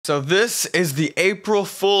So this is the April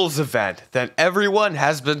Fool's event that everyone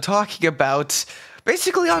has been talking about,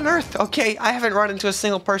 basically on Earth. Okay, I haven't run into a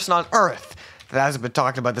single person on Earth that hasn't been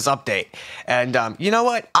talking about this update. And you know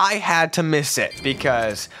what? I had to miss it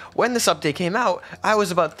because when this update came out, I was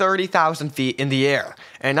about 30,000 feet in the air.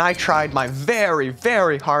 And I tried my very,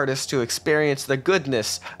 very hardest to experience the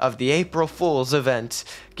goodness of the April Fool's event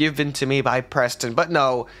given to me by Preston. But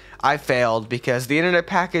no, I failed because the internet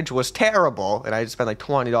package was terrible, and I had spent like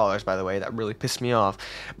 $20, by the way. That really pissed me off.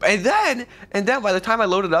 And then by the time I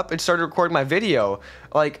loaded up and started recording my video,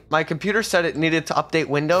 like my computer said it needed to update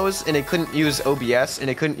Windows, and it couldn't use OBS, and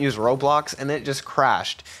it couldn't use Roblox, and it just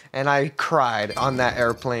crashed. And I cried on that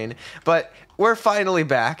airplane. But we're finally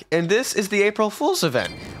back, and this is the April Fool's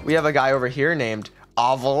event. We have a guy over here named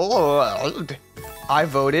Avold. I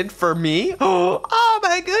voted for me. Oh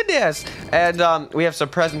my goodness. And we have some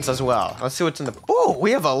presents as well. Let's see what's in the... Oh,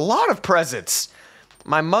 we have a lot of presents.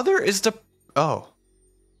 My mother is the... Oh.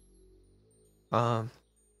 My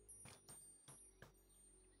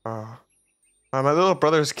little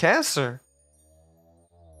brother's cancer.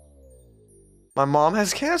 My mom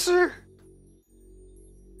has cancer?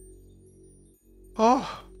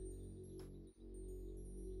 Oh.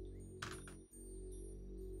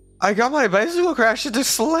 I got my bicycle crashed into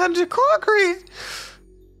slammed concrete.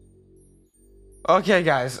 Okay,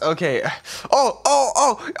 guys. Okay.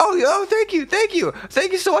 Oh,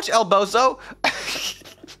 thank you so much, El Bozo.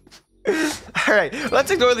 Alright, let's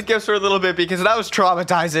ignore the gifts for a little bit because that was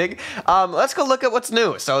traumatizing. Let's go look at what's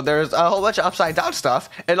new. So there's a whole bunch of upside down stuff,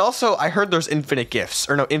 and also I heard there's infinite gifts,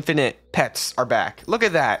 or no, infinite pets are back. Look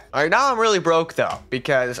at that. Alright, now I'm really broke though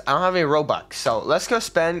because I don't have any Robux. So let's go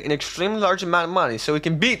spend an extremely large amount of money so we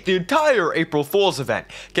can beat the entire April Fool's event.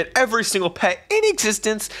 Get every single pet in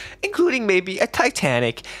existence, including maybe a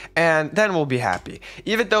Titanic, and then we'll be happy.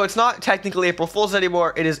 Even though it's not technically April Fool's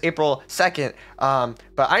anymore, it is April 2nd.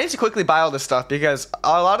 But I need to quickly buy all this stuff because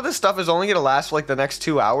a lot of this stuff is only going to last for like the next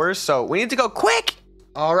 2 hours. So we need to go quick.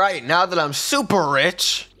 All right, now that I'm super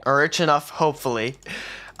rich, or rich enough, hopefully,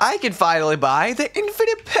 I can finally buy the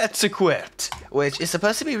Infinite Pets Equipped, which is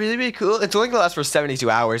supposed to be really, really cool. It's only going to last for 72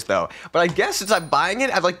 hours though. But I guess since I'm buying it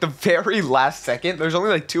at like the very last second, there's only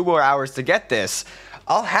like 2 more hours to get this.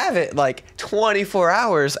 I'll have it like 24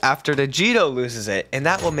 hours after the Jito loses it, and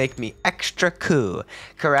that will make me extra cool.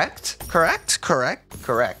 Correct?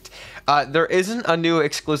 There isn't a new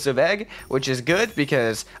exclusive egg, which is good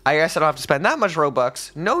because I guess I don't have to spend that much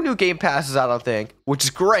Robux. No new game passes, I don't think, which is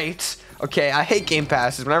great. Okay, I hate game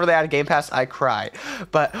passes. Whenever they add a game pass, I cry.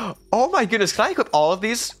 But, oh my goodness, can I equip all of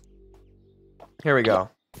these? Here we go.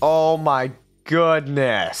 Oh my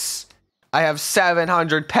goodness. I have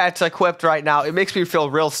 700 pets equipped right now. It makes me feel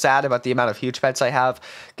real sad about the amount of huge pets I have.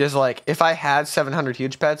 Because, like, if I had 700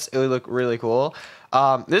 huge pets, it would look really cool.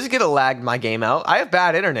 This is going to lag my game out. I have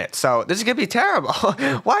bad internet, so this is going to be terrible.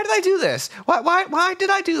 Why did I do this? Why did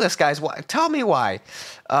I do this, guys? Why? Tell me why.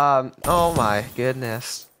 Oh, my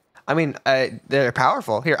goodness. I mean, they're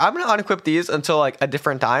powerful. Here, I'm going to unequip these until, like, a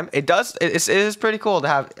different time. It is pretty cool to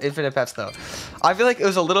have infinite pets, though. I feel like it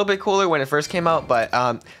was a little bit cooler when it first came out,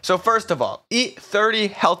 but, so first of all, eat 30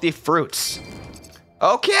 healthy fruits.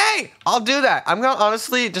 Okay, I'll do that. I'm going to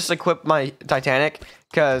honestly just equip my Titanic,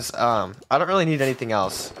 because, I don't really need anything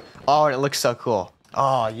else. Oh, and it looks so cool.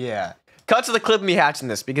 Oh, yeah. Cut to the clip of me hatching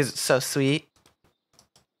this, because it's so sweet.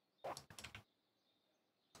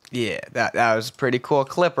 Yeah, that was a pretty cool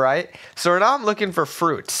clip, right? So now I'm looking for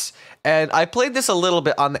fruits. And I played this a little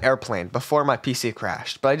bit on the airplane before my PC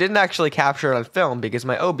crashed. But I didn't actually capture it on film because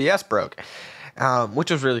my OBS broke.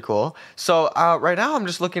 Which was really cool. So right now I'm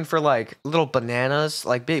just looking for like little bananas.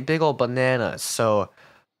 Like big old bananas. So,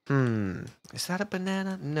 is that a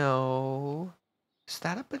banana? No. Is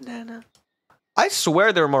that a banana? I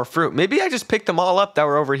swear there were more fruit. Maybe I just picked them all up that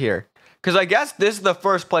were over here. Because I guess this is the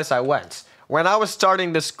first place I went. When I was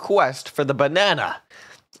starting this quest for the banana,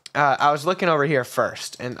 I was looking over here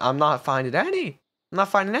first, and I'm not finding any. I'm not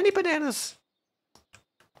finding any bananas.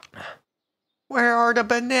 Where are the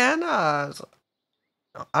bananas?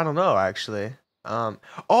 I don't know, actually.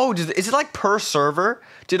 Oh, is it like per server?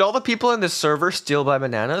 Did all the people in this server steal my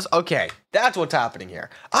bananas? Okay, that's what's happening here.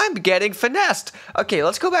 I'm getting finessed. Okay,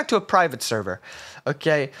 let's go back to a private server.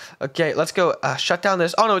 Okay, let's go shut down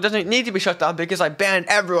this. Oh, no, it doesn't need to be shut down because I banned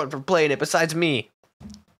everyone from playing it besides me.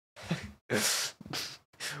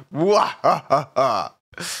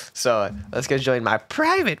 So, let's go join my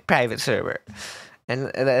private server.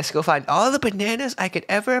 And let's go find all the bananas I could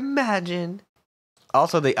ever imagine.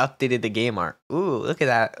 Also, they updated the game art. Ooh, look at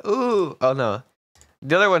that. Ooh. Oh, no.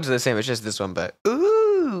 The other ones are the same. It's just this one, but...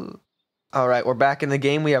 Ooh. All right, we're back in the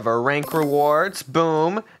game. We have our rank rewards.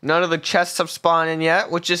 Boom. None of the chests have spawned in yet,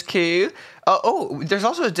 which is cute. Oh, there's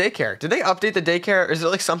also a daycare. Did they update the daycare? Is it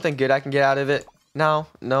like something good I can get out of it? No.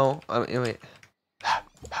 Wait.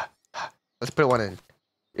 Let's put one in.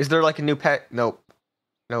 Is there like a new pet? Nope.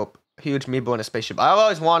 Huge Meebo in a spaceship. I've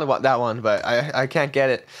always wanted that one, but I can't get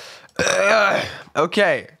it.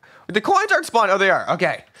 Okay. The coins aren't spawned. Oh, they are.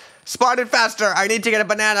 Okay. Spawn it faster. I need to get a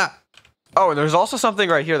banana. Oh, and there's also something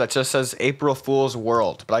right here that just says April Fool's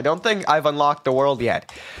World, but I don't think I've unlocked the world yet,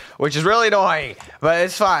 which is really annoying, but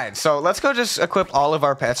it's fine. So let's go just equip all of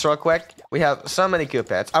our pets real quick. We have so many cute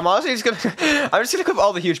pets. I'm honestly just gonna, I'm just gonna equip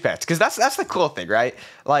all the huge pets, because that's the cool thing, right?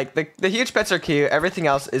 Like, the huge pets are cute, everything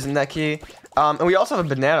else isn't that cute. And we also have a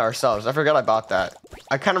banana ourselves. I forgot I bought that.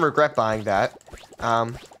 I kind of regret buying that.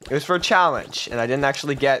 It was for a challenge, and I didn't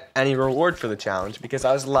actually get any reward for the challenge because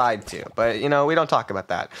I was lied to. But, you know, we don't talk about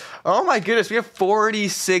that. Oh my goodness, we have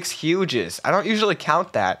 46 huges. I don't usually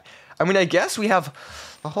count that. I mean, I guess we have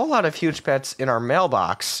a whole lot of huge pets in our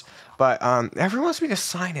mailbox, but everyone wants me to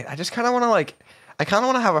sign it. I just kind of want to, like, I kind of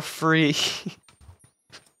want to have a free...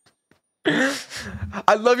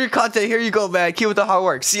 I love your content. Here you go, man. Keep with the hard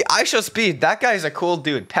work. See, I show speed. That guy's a cool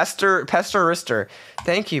dude. Pesterister.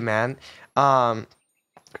 Thank you, man.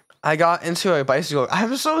 I got into a bicycle.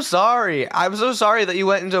 I'm so sorry. I'm so sorry that you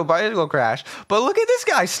went into a bicycle crash. But look at this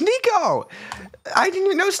guy, Sneeko. I didn't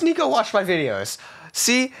even know Sneeko watched my videos.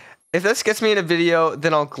 See, if this gets me in a video,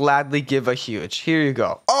 then I'll gladly give a huge. Here you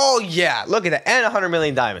go. Oh, yeah. Look at that. And 100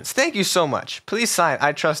 million diamonds. Thank you so much. Please sign.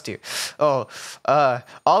 I trust you. Oh,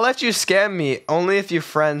 I'll let you scam me only if you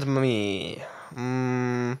friend me.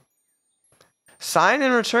 Sign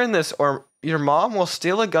and return this or your mom will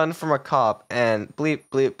steal a gun from a cop and bleep,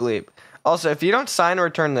 bleep, bleep. Also, if you don't sign or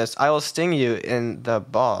return this, I will sting you in the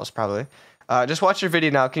balls, probably. Just watch your video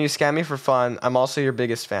now. Can you scam me for fun? I'm also your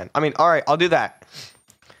biggest fan. I mean, all right, I'll do that.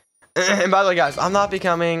 And by the way, guys, I'm not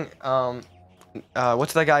becoming,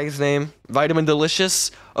 what's that guy's name? Vitamin Delicious.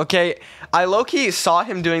 Okay, I low-key saw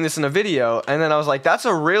him doing this in a video, and then I was like, that's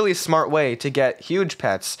a really smart way to get huge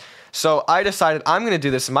pets. So I decided I'm going to do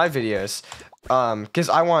this in my videos, because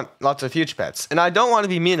I want lots of huge pets, and I don't want to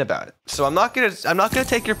be mean about it. So I'm not gonna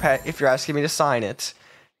take your pet if you're asking me to sign it,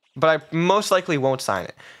 but I most likely won't sign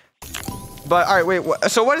it. But all right, wait.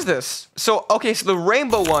 So what is this? So okay, so the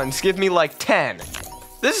rainbow ones give me like 10.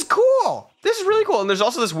 This is cool. This is really cool. And there's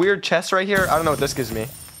also this weird chest right here. I don't know what this gives me.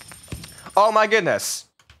 Oh my goodness.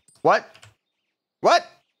 What? What?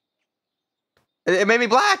 It made me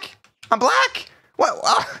black. I'm black. What?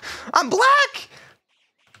 I'm black.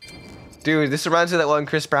 Dude, this reminds me of that one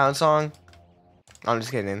Chris Brown song. I'm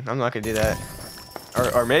just kidding. I'm not gonna do that.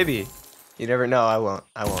 Or maybe. You never know. I won't.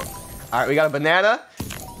 All right, we got a banana.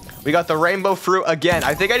 We got the rainbow fruit again.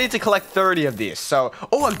 I think I need to collect 30 of these. So,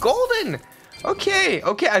 oh, a golden. Okay.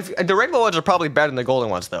 The rainbow ones are probably better than the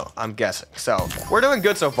golden ones, though, I'm guessing. So, we're doing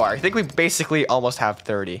good so far. I think we basically almost have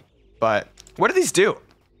 30. But, what do these do?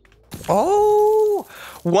 Oh,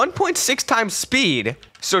 1.6 times speed.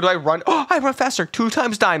 So, do I run? Oh, I run faster. 2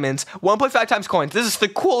 times diamonds. 1.5 times coins. This is the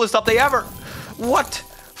coolest update ever. What?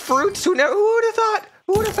 Fruits? Who would have thought?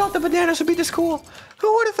 Who would have thought the bananas would be this cool?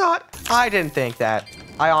 Who would have thought? I didn't think that.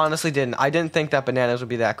 I honestly didn't. I didn't think that bananas would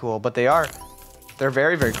be that cool, but they are. They're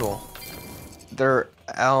very, very cool. They're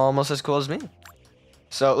almost as cool as me.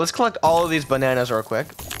 So let's collect all of these bananas real quick.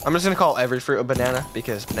 I'm just gonna call every fruit a banana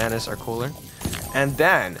because bananas are cooler. And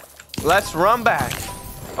then let's run back.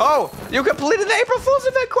 Oh, you completed the April Fool's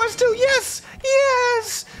event quest too. Yes,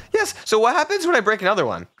 yes, yes. So what happens when I break another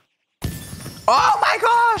one? Oh my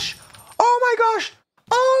gosh. Oh my gosh.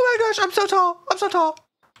 Oh my gosh. I'm so tall. I'm so tall.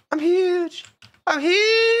 I'm huge. I'm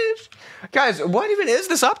huge. Guys, what even is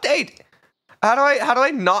this update? How do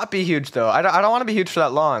I not be huge though? I don't want to be huge for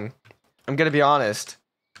that long. I'm gonna be honest.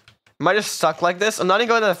 Am I just stuck like this? I'm not even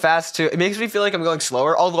going that fast too. It makes me feel like I'm going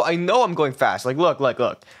slower, although I know I'm going fast. Like look.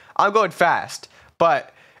 I'm going fast,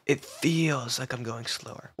 but it feels like I'm going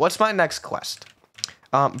slower. What's my next quest?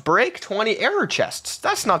 Break 20 error chests.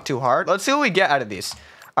 That's not too hard. Let's see what we get out of these.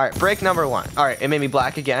 All right, break number 1. All right, it made me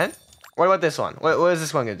black again. What about this one? What is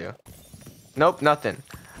this one gonna do? Nope, nothing.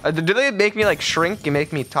 Do they make me like shrink and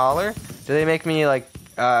make me taller? Do they make me like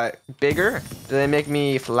bigger? Do they make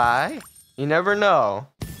me fly? You never know.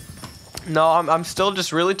 No, I'm still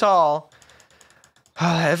just really tall.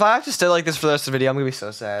 If I have to stay like this for the rest of the video, I'm gonna be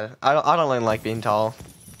so sad. I don't really like being tall.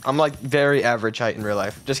 I'm like very average height in real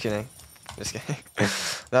life. Just kidding. Just kidding.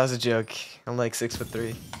 That was a joke. I'm like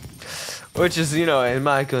 6'3", which is, you know, in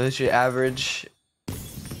my country average.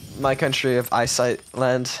 My country of isight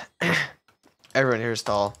land. Everyone here is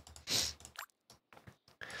tall.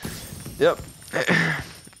 Yep.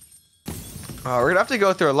 We're gonna have to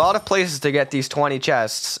go through a lot of places to get these 20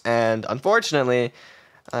 chests, and unfortunately,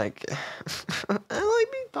 like, I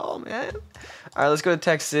like being tall, man. All right, let's go to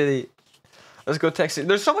Tech City. Let's go Tech City.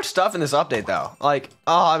 There's so much stuff in this update, though. Like,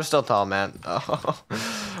 oh, I'm still tall, man. Oh.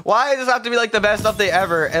 Why does it have to be like the best update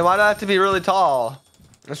ever, and why do I have to be really tall?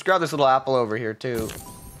 Let's grab this little apple over here too.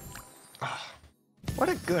 Oh, what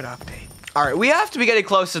a good update. All right, we have to be getting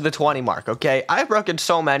close to the 20 mark, okay? I've broken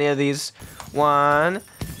so many of these. 1,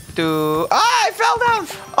 2. Ah, I fell down.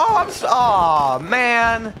 Oh,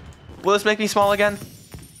 man. Will this make me small again?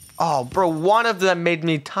 Oh, bro, one of them made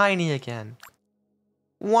me tiny again.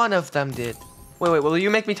 One of them did. Wait, will you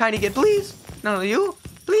make me tiny again, please? No, you?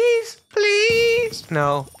 Please.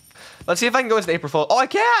 No. Let's see if I can go into the April Fool. Oh, I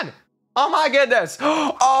can. Oh my goodness.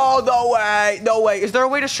 Oh, no way. Is there a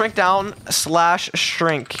way to shrink down /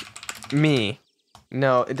 shrink me?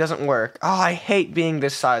 No, it doesn't work. Oh, I hate being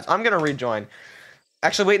this size. I'm gonna rejoin.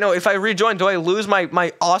 Actually, wait, no. If I rejoin, do I lose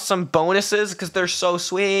my awesome bonuses? Because they're so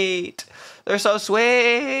sweet. They're so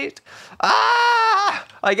sweet. Ah!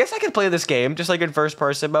 I guess I can play this game just like in first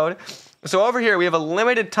person mode. So over here, we have a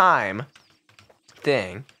limited time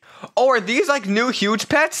thing. Oh, are these like new huge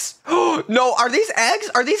pets? Oh, no, are these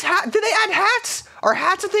eggs? Are these hats? Did they add hats? Are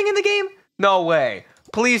hats a thing in the game? No way.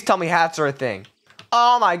 Please tell me hats are a thing.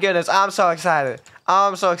 Oh my goodness, I'm so excited.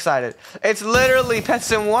 I'm so excited. It's literally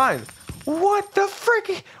Pets in One. What the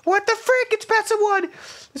frick? It's Pets in One.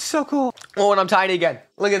 It's so cool. Oh, and I'm tiny again.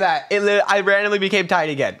 Look at that. I randomly became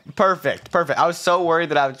tiny again. Perfect. I was so worried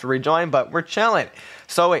that I would rejoin, but we're chilling.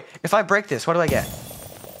 So wait, if I break this, what do I get?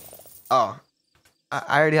 Oh,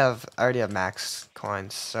 I already have max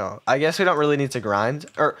coins, so I guess we don't really need to grind.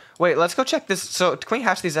 Or wait, let's go check this. So can we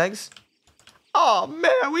hatch these eggs? Oh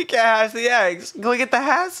man, we can't hatch the eggs. Can we get the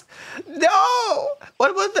hats? No.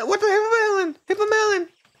 What the hippo melon?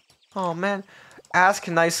 Oh man, ask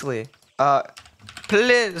nicely.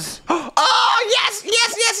 Please. Oh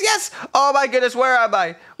yes. Oh my goodness, where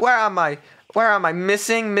am I?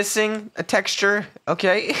 Missing a texture.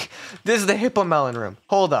 Okay. This is the hippo melon room.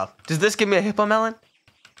 Hold up. Does this give me a hippo melon?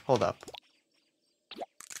 Hold up.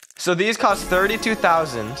 So these cost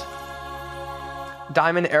 32,000.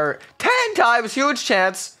 Diamond error. 10 times huge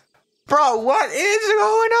chance. Bro, what is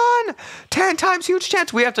going on? 10 times huge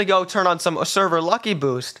chance. We have to go turn on some server lucky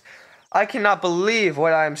boost. I cannot believe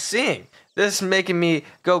what I'm seeing. This is making me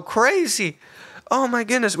go crazy. Oh my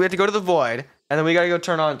goodness. We have to go to the void. And then we gotta go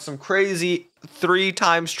turn on some crazy 3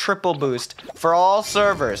 times triple boost for all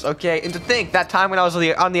servers, okay? And to think, that time when I was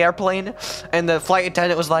on the airplane and the flight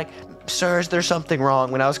attendant was like, "Sirs, there's something wrong."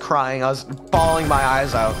 When I was crying, I was bawling my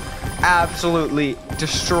eyes out. Absolutely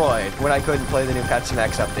destroyed when I couldn't play the new Pets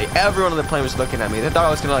Next update. Everyone on the plane was looking at me. They thought I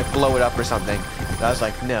was gonna like blow it up or something. But I was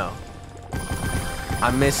like, no.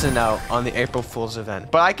 I'm missing out on the April Fool's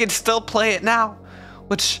event. But I can still play it now,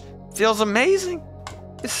 which feels amazing.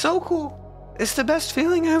 It's so cool. It's the best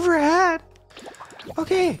feeling I ever had.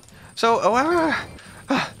 Okay, so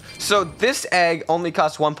this egg only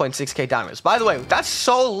costs 1.6k diamonds. By the way, that's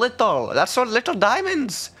so little. That's so little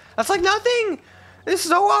diamonds. That's like nothing. This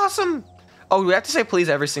is so awesome. Oh, we have to say please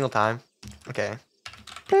every single time. Okay.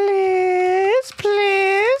 Please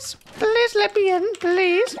let me in,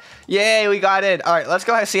 please. Yay, we got in. All right, let's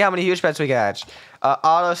go ahead and see how many huge pets we can hatch.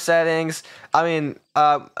 Auto settings. I mean,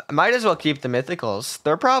 might as well keep the mythicals.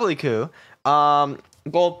 They're probably cool.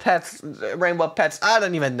 Gold pets, rainbow pets, I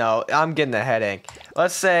don't even know. I'm getting a headache.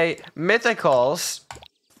 Let's say mythicals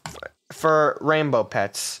for rainbow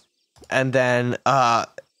pets. And then,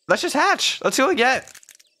 let's just hatch. Let's see what we get.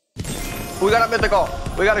 We got a mythical.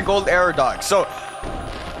 We got a gold arrow dog. So,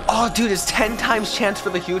 oh, dude, it's 10 times chance for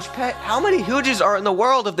the huge pet. How many huges are in the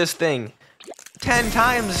world of this thing? 10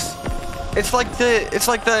 times. It's like that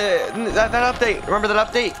update. Remember that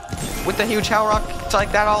update with the huge Hell Rock? It's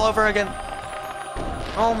like that all over again.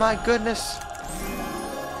 Oh my goodness.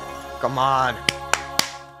 Come on.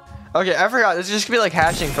 Okay, I forgot. This is just gonna be like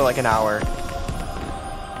hatching for like an hour,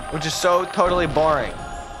 which is so totally boring.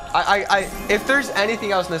 If there's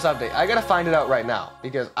anything else in this update, I gotta find it out right now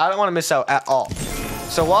because I don't want to miss out at all.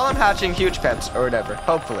 So while I'm hatching huge pets or whatever,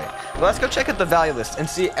 hopefully, let's go check out the value list and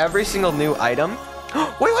see every single new item.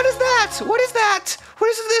 Wait, what is that? What is that? What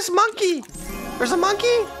is this monkey? There's a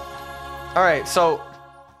monkey? All right, so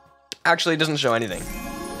actually it doesn't show anything.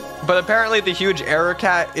 But apparently the huge error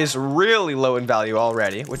cat is really low in value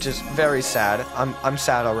already, which is very sad. I'm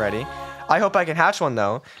sad already. I hope I can hatch one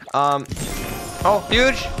though. Oh,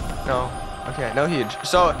 huge? No. Okay, no huge.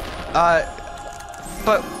 So,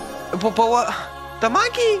 but what? The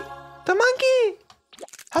monkey! The monkey!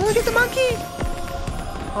 How do I get the monkey?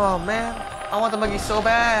 Oh man, I want the monkey so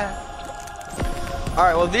bad. All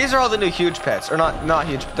right, well, these are all the new huge pets. Or not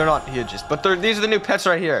huge. They're not hugest, but these are the new pets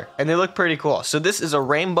right here. And they look pretty cool. So this is a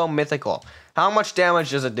rainbow mythical. How much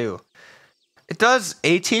damage does it do? It does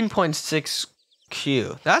 18.6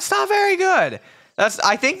 Q. That's not very good.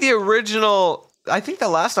 I think the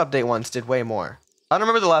last update ones did way more. I don't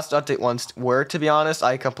remember the last update ones were, to be honest.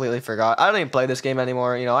 I completely forgot. I don't even play this game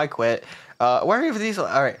anymore. You know, I quit. Where are these?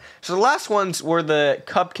 All right. So the last ones were the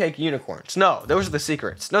cupcake unicorns. No, those are the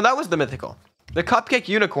secrets. No, that was the mythical. The cupcake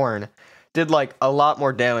unicorn did like a lot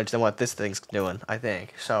more damage than what this thing's doing, I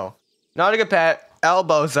think. So, not a good pet.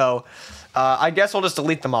 Elbozo. I guess we'll just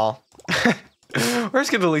delete them all. We're just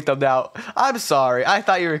gonna delete them now. I'm sorry. I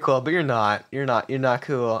thought you were cool, but you're not. You're not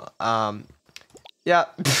cool. Yeah.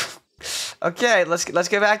 Okay, let's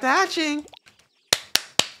get back to hatching.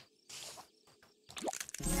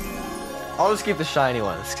 I'll just keep the shiny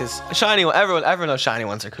ones, because everyone knows shiny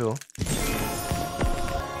ones are cool.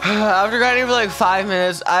 After grinding for like 5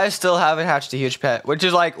 minutes, I still haven't hatched a huge pet, which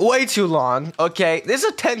is like way too long. Okay, this is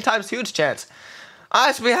a 10 times huge chance.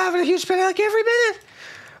 I should be having a huge pet like every minute.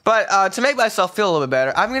 But to make myself feel a little bit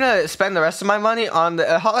better, I'm gonna spend the rest of my money on the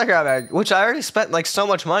hologram egg, which I already spent like so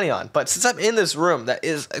much money on. But since I'm in this room that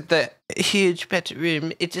is the huge pet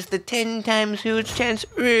room, it's just the 10 times huge chance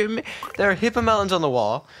room. There are hippomelons on the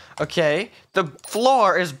wall. Okay, the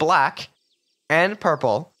floor is black and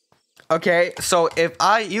purple. Okay, so if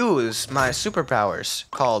I use my superpowers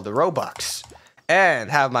called the Robux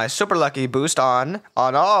and have my super lucky boost on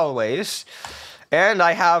always, and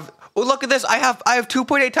I have, oh look at this, I have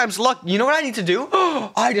 2.8 times luck. You know what I need to do?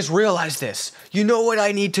 I just realized this. You know what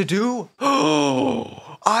I need to do?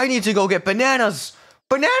 I need to go get bananas.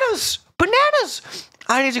 Bananas! Bananas!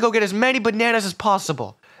 I need to go get as many bananas as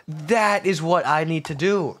possible. That is what I need to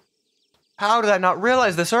do. How did I not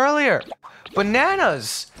realize this earlier?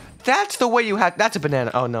 Bananas! That's the way you have. That's a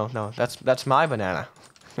banana. Oh no, that's my banana.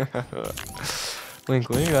 Wink,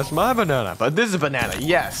 wink. That's my banana. But this is a banana.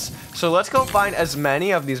 Yes. So let's go find as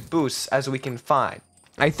many of these boosts as we can find.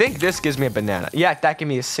 I think this gives me a banana. Yeah, that gives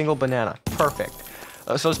me a single banana. Perfect.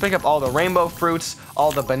 So let's pick up all the rainbow fruits,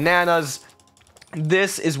 all the bananas.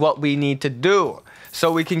 This is what we need to do,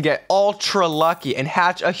 so we can get ultra lucky and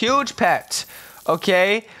hatch a huge pet.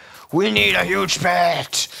 Okay. We need a huge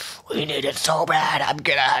pet. We need it so bad. I'm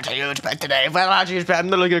gonna hatch a huge pet today. If I don't hatch a huge pet, I'm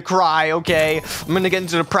literally gonna cry, okay? I'm gonna get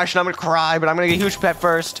into depression. I'm gonna cry, but I'm gonna get a huge pet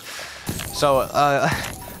first. So,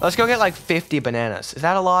 let's go get like 50 bananas. Is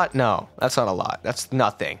that a lot? No, that's not a lot. That's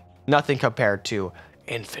nothing. Nothing compared to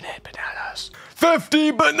infinite bananas.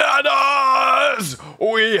 50 bananas!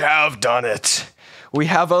 We have done it. We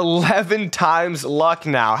have 11 times luck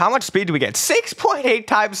now. How much speed do we get? 6.8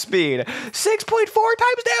 times speed. 6.4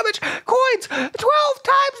 times damage. Coins. 12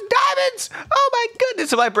 times diamonds. Oh my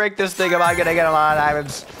goodness. If I break this thing, am I going to get a lot of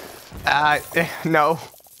diamonds? No.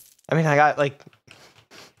 I mean, I got like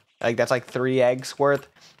that's like 3 eggs worth.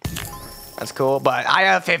 That's cool. But I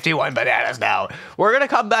have 51 bananas now. We're going to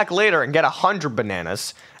come back later and get 100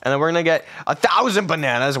 bananas. And then we're going to get 1,000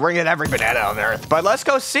 bananas. We're going to get every banana on Earth. But let's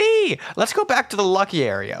go see. Let's go back to the lucky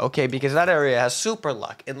area, okay? Because that area has super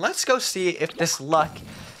luck. And let's go see if this luck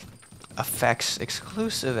affects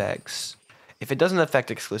exclusive eggs. If it doesn't affect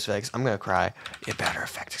exclusive eggs, I'm going to cry. It better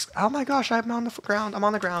affect oh my gosh, I'm on the ground. I'm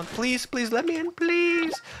on the ground. Please, please let me in,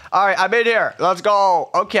 please. All right, I'm in here. Let's go.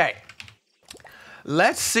 Okay.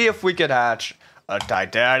 Let's see if we can hatch a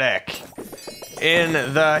Titanic in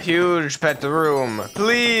the huge pet room.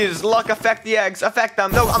 Please, luck, affect the eggs. Affect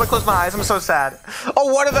them. No, I'm gonna close my eyes. I'm so sad.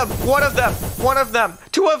 Oh, one of them.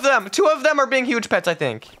 Two of them are being huge pets, I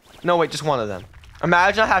think. No, wait, just one of them.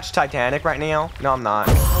 Imagine I hatch Titanic right now. No, I'm not.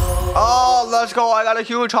 Oh, let's go. I got a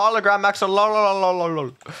huge hologram max.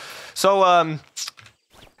 So,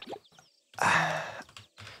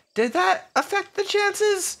 did that affect the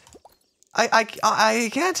chances? I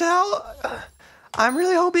can't tell. I'm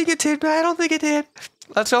really hoping it did, but I don't think it did.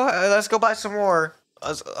 Let's go buy some more.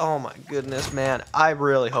 Oh my goodness, man. I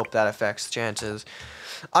really hope that affects the chances.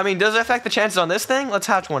 I mean, does it affect the chances on this thing? Let's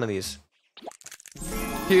hatch one of these.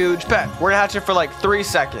 Huge pet. We're gonna hatch it for like 3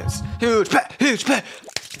 seconds. Huge pet, huge pet.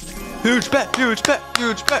 Huge pet, huge pet,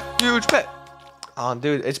 huge pet, huge pet. Oh,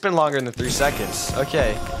 dude, it's been longer than 3 seconds.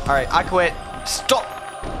 Okay. All right, I quit. Stop.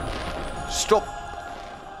 Stop.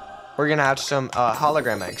 We're gonna hatch some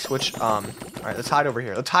hologram eggs, which, all right, let's hide over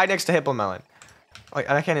here. Let's hide next to Hippo Melon. Wait,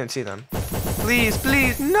 I can't even see them. Please,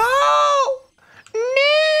 please, no!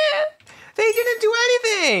 Nah! They didn't do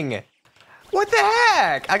anything! What the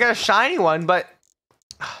heck? I got a shiny one, but...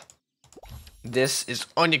 This is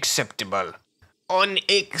unacceptable.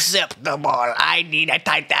 Unacceptable. I need a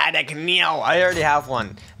Titanic. No, I already have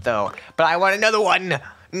one, though. But I want another one.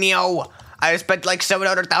 No. I spent like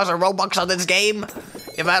 700,000 Robux on this game.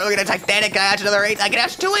 If I don't get a Titanic, I hatch another 8. I can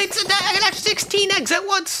hatch 2 8s. I can hatch 16 eggs at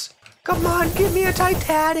once. Come on, give me a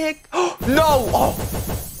Titanic. No! Oh.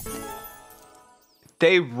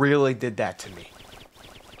 They really did that to me.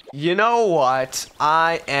 You know what?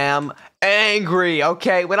 I am angry,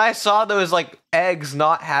 okay? When I saw those, like, eggs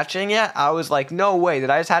not hatching yet, I was like, no way. Did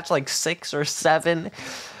I just hatch, like, 6 or 7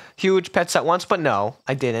 huge pets at once? But no,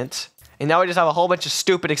 I didn't. And now I just have a whole bunch of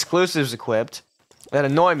stupid exclusives equipped that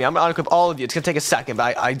annoy me. I'm gonna unequip all of you. It's gonna take a second,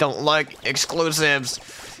 but I don't like exclusives.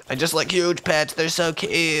 I just like huge pets. They're so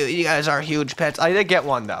cute. You guys are huge pets. I did get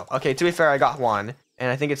one, though. Okay, to be fair, I got one. And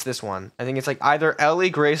I think it's this one. I think it's like either Ellie,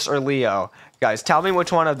 Grace, or Leo. Guys, tell me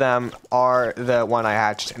which one of them are the one I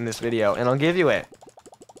hatched in this video, and I'll give you it.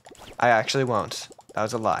 I actually won't. That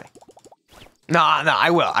was a lie. No, I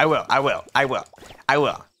will.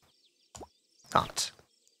 Not.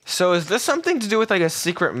 So is this something to do with like a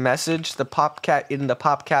secret message? The popcat in the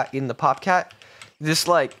popcat in the popcat? This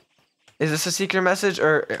like, is this a secret message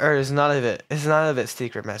or is none of it? Is none of it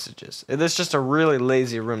secret messages? Is this just a really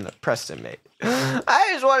lazy room that Preston made? I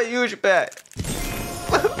just want a huge pet.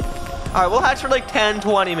 Alright, we'll hatch for like 10,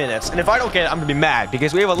 20 minutes. And if I don't get it, I'm gonna be mad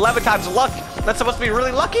because we have 11 times luck. That's supposed to be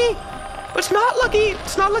really lucky. But it's not lucky.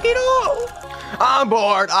 It's not lucky at all. I'm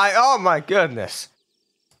bored. Oh my goodness.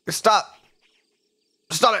 Stop.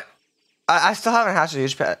 Stop it. I still haven't hatched a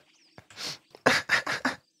huge pet.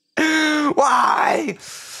 Why?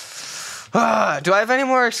 Do I have any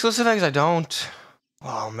more exclusive eggs? I don't.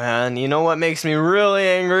 Oh man, you know what makes me really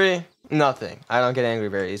angry? Nothing. I don't get angry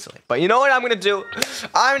very easily. But you know what I'm gonna do?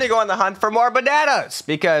 I'm gonna go on the hunt for more bananas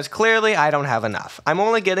because clearly I don't have enough. I'm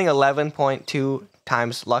only getting 11.2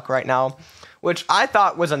 times luck right now, which I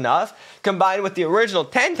thought was enough combined with the original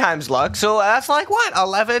 10 times luck. So that's like what,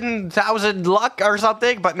 11,000 luck or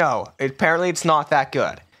something? But no, apparently it's not that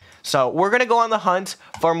good. So we're gonna go on the hunt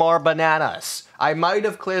for more bananas. I might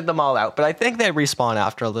have cleared them all out, but I think they respawn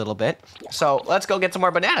after a little bit. So let's go get some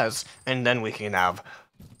more bananas and then we can have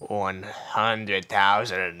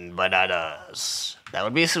 100,000 bananas. That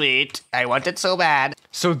would be sweet. I want it so bad.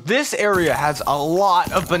 So this area has a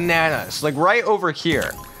lot of bananas, like right over here.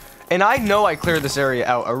 And I know I cleared this area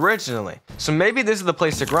out originally. So maybe this is the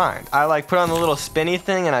place to grind. I like put on the little spinny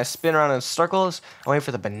thing and I spin around in circles. I wait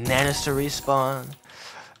for the bananas to respawn.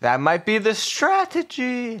 That might be the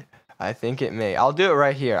strategy. I think it may. I'll do it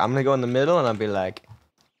right here. I'm gonna go in the middle and I'll be like,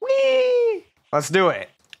 whee! Let's do it.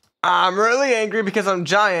 I'm really angry because I'm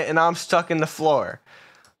giant and I'm stuck in the floor.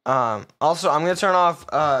 Also, I'm gonna turn off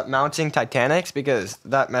mounting Titanics because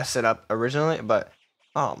that messed it up originally. But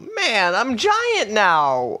oh man, I'm giant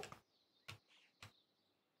now.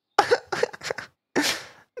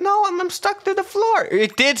 No, I'm stuck through the floor.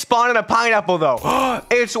 It did spawn in a pineapple though.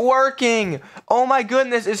 It's working. Oh my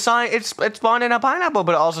goodness, it's spawned in a pineapple,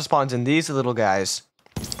 but it also spawns in these little guys.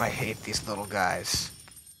 I hate these little guys.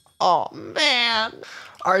 Oh man.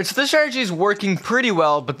 All right, so this strategy is working pretty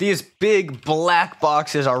well, but these big black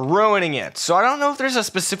boxes are ruining it. So I don't know if there's a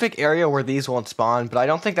specific area where these won't spawn, but I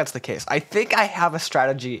don't think that's the case. I think I have a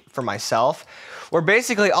strategy for myself where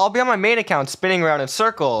basically I'll be on my main account spinning around in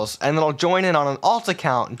circles and then I'll join in on an alt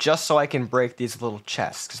account just so I can break these little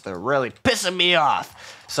chests because they're really pissing me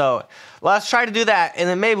off. So let's try to do that and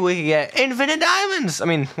then maybe we can get infinite diamonds. I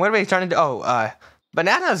mean, what are we trying to do? Oh,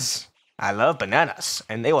 bananas. I love bananas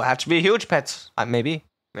and they will have to be huge pets. Maybe.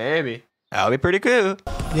 That'll be pretty cool.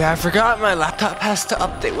 Yeah, I forgot my laptop has to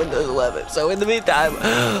update Windows 11. So in the meantime,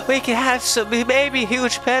 we can have some maybe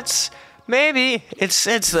huge pets. Maybe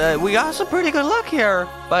we got some pretty good luck here,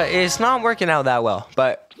 but it's not working out that well.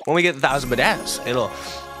 But when we get 1,000 bananas, it'll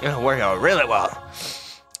work out really well.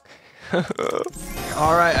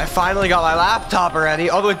 All right, I finally got my laptop already.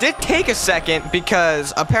 Although it did take a second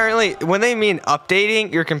because apparently when they mean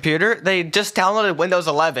updating your computer, they just downloaded Windows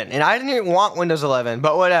 11. And I didn't even want Windows 11,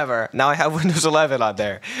 but whatever. Now I have Windows 11 on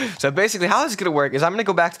there. So basically how this is gonna work is I'm gonna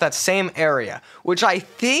go back to that same area, which I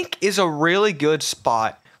think is a really good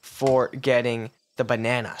spot for getting the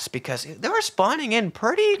bananas because they were spawning in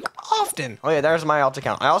pretty often. Oh yeah, there's my alt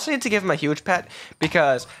account. I also need to give him a huge pet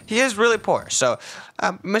because he is really poor. So,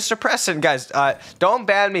 Mr. Preston, guys, don't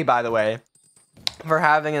ban me, by the way, for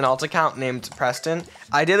having an alt account named Preston.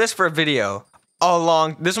 I did this for a video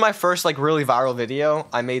this is my first like really viral video.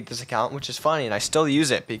 I made this account, which is funny, and I still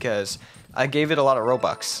use it because I gave it a lot of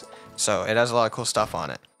Robux. So it has a lot of cool stuff on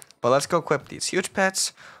it. But let's go equip these huge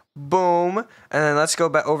pets. Boom. And then let's go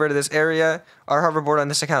back over to this area. Our hoverboard on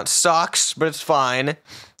this account sucks, but it's fine.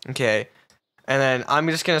 Okay. And then I'm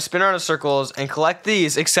just going to spin around in circles and collect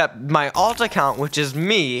these, except my alt account, which is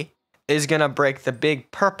me, is gonna break the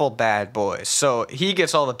big purple bad boys. So he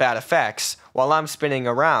gets all the bad effects while I'm spinning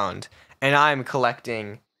around and I'm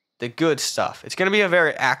collecting the good stuff. It's gonna be a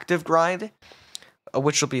very active grind,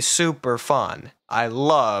 which will be super fun. I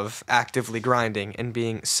love actively grinding and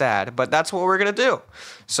being sad, but that's what we're gonna do.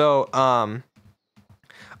 So, oh,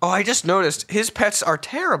 I just noticed his pets are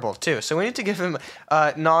terrible too. So we need to give him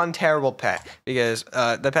a non-terrible pet because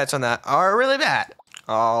the pets on that are really bad.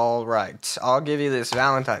 All right, I'll give you this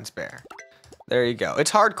Valentine's bear. There you go.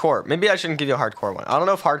 It's hardcore. Maybe I shouldn't give you a hardcore one. I don't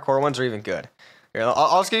know if hardcore ones are even good. Here,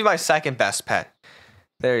 I'll just give you my second best pet.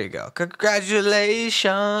 There you go.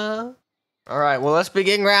 Congratulations. All right, well, let's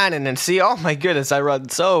begin grinding and see. Oh my goodness, I run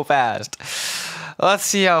so fast. Let's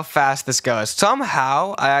see how fast this goes.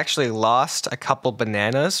 Somehow, I actually lost a couple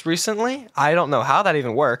bananas recently. I don't know how that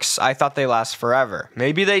even works. I thought they last forever.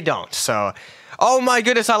 Maybe they don't, so... Oh my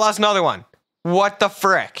goodness, I lost another one. What the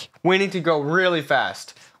frick? We need to go really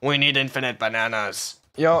fast. We need infinite bananas.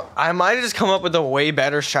 Yo, I might have just come up with a way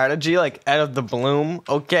better strategy, like, out of the bloom.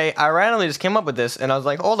 Okay, I randomly just came up with this, and I was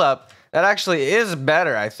like, hold up. That actually is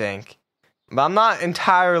better, I think. But I'm not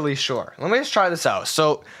entirely sure. Let me just try this out.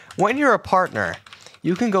 So, when you're a partner,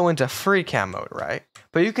 you can go into free cam mode, right?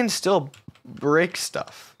 But you can still break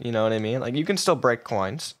stuff. You know what I mean? Like, you can still break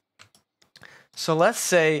coins. So, let's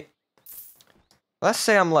say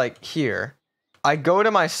I'm, like, here. I go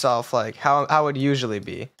to myself, like, how it would usually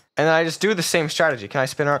be. And then I just do the same strategy. Can I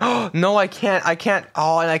spin around? Oh, no, I can't. I can't.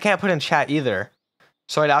 Oh, and I can't put in chat either.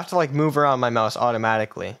 So, I'd have to, like, move around my mouse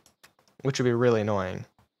automatically. Which would be really annoying.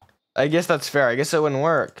 I guess that's fair. I guess it wouldn't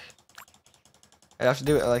work. I'd have to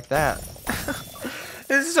do it like that.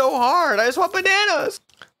 This is so hard. I just want bananas.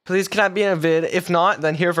 Please, can I be in a vid? If not,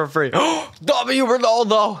 then here for free. W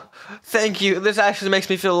Ronaldo. Thank you. This actually makes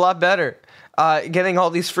me feel a lot better. Getting all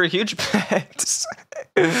these free huge pets.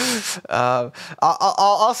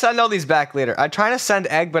 I'll send all these back later. I'm trying to send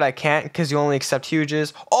egg, but I can't because you only accept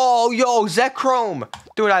huges. Oh, yo, Zekchrome.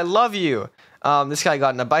 Dude, I love you. This guy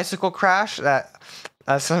got in a bicycle crash.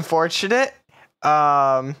 That's unfortunate.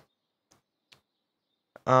 But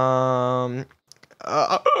all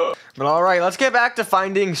right, let's get back to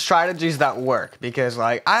finding strategies that work because,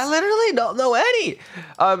 like, I literally don't know any.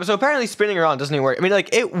 So apparently spinning around doesn't even work. I mean,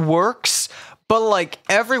 like, it works, but like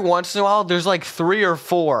every once in a while, there's like 3 or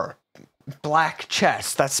 4 black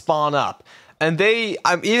chests that spawn up. And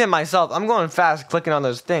even myself, I'm going fast clicking on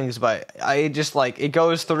those things, but I just, like, it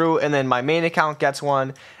goes through and then my main account gets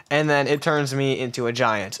one and then it turns me into a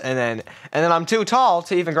giant. And then I'm too tall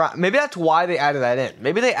to even grind. Maybe that's why they added that in.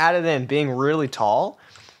 Maybe they added in being really tall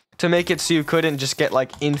to make it so you couldn't just get,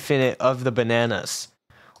 like, infinite of the bananas.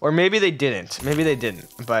 Or maybe they didn't. Maybe they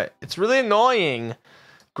didn't. But it's really annoying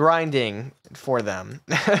grinding for them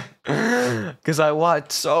because I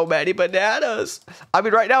want so many bananas. I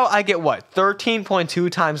mean, right now I get what, 13.2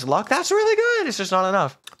 times luck. That's really good. It's just not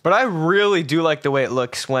enough. But I really do like the way it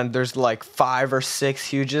looks when there's like 5 or 6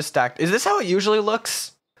 huges stacked. Is this how it usually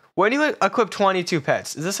looks when you equip 22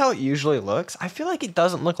 pets? Is this how it usually looks? I feel like it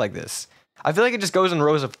doesn't look like this. I feel like it just goes in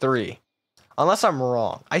rows of 3, unless I'm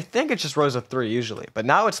wrong. I think it's just rows of 3 usually, but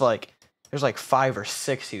now it's like there's like 5 or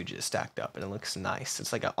 6 huges stacked up, and it looks nice.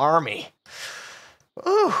 It's like an army.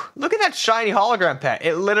 Ooh, look at that shiny hologram pet.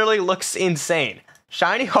 It literally looks insane.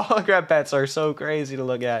 Shiny hologram pets are so crazy to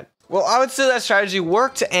look at. Well, I would say that strategy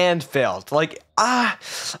worked and failed. Like, I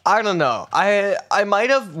don't know. I might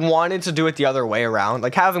have wanted to do it the other way around,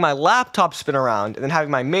 like having my laptop spin around and then having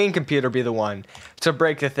my main computer be the one to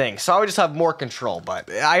break the thing. So I would just have more control, but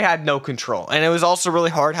I had no control. And it was also really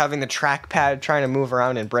hard having the trackpad trying to move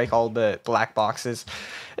around and break all the black boxes.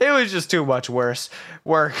 It was just too much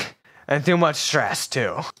work and too much stress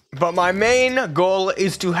too. But my main goal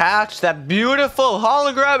is to hatch that beautiful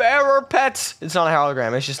hologram error pet. It's not a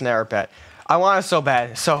hologram, it's just an error pet. I want it so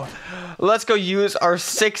bad. So let's go use our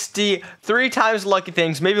 63 times lucky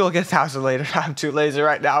things. Maybe we'll get 1,000 later. I'm too lazy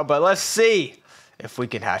right now, but let's see if we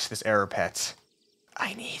can hatch this error pet.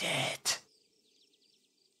 I need it.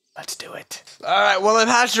 Let's do it. All right, well, I'm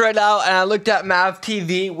hatched right now, and I looked at Mav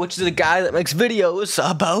TV, which is a guy that makes videos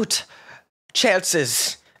about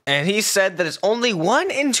chances. And he said that it's only 1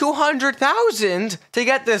 in 200,000 to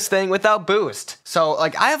get this thing without boost. So,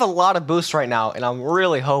 like, I have a lot of boost right now, and I'm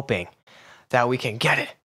really hoping that we can get it.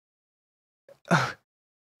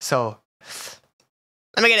 So,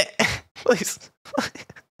 let me get it. Please.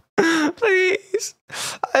 Please.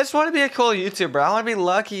 I just want to be a cool YouTuber. I want to be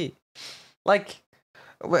lucky. Like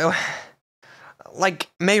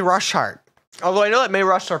May Rushheart. Although I know that May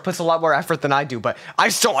Rushheart puts a lot more effort than I do, but I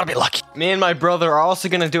still want to be lucky. Me and my brother are also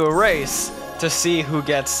going to do a race to see who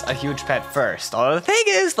gets a huge pet first. Although the thing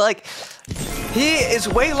is, like, He is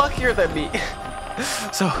way luckier than me.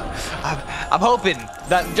 So I'm hoping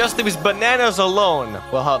that just these bananas alone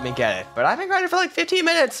will help me get it. But I've been grinding for like 15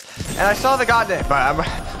 minutes and I saw the goddamn. But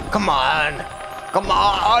come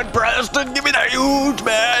on, Preston, give me that huge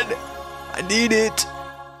man. I need it,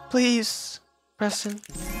 please, Preston,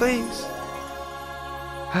 please.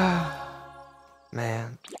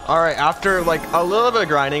 Man. All right, after like a little bit of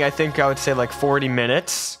grinding, I think I would say like 40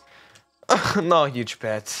 minutes. No huge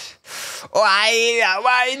pets.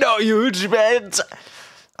 Why no huge pets?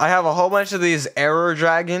 I have a whole bunch of these error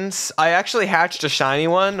dragons. I actually hatched a shiny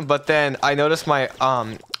one, but then I noticed my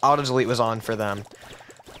auto delete was on for them.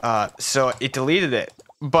 So it deleted it.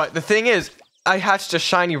 But the thing is, I hatched a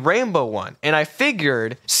shiny rainbow one, and I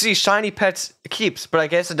figured, see, shiny pets keeps, but I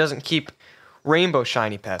guess it doesn't keep rainbow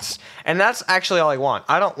shiny pets. And that's actually all I want.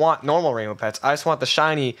 I don't want normal rainbow pets. I just want the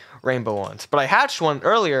shiny rainbow ones. But I hatched one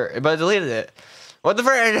earlier, but I deleted it. What the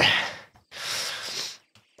frick?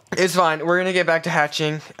 It's fine. We're gonna get back to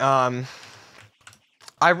hatching. I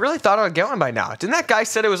really thought I would get one by now. Didn't that guy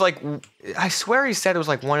said it was like, I swear he said it was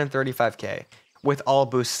like 1 in 35k with all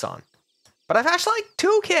boosts on. But I've hatched like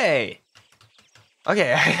 2k.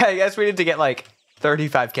 Okay, I guess we need to get like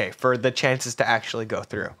 35k for the chances to actually go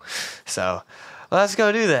through. So let's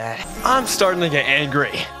go do that. I'm starting to get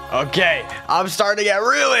angry. Okay, I'm starting to get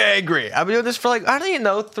really angry. I've been doing this for like, I don't even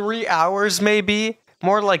know, 3 hours maybe.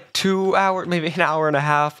 More like 2 hours, maybe an hour and a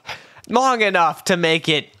half. Long enough to make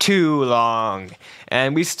it too long.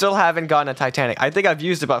 And we still haven't gotten a Titanic. I think I've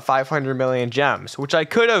used about 500 million gems, which I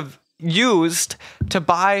could have used to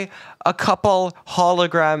buy a couple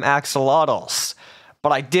hologram axolotls.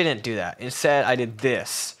 But I didn't do that. Instead, I did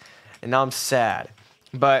this. And now I'm sad.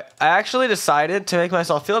 But I actually decided to make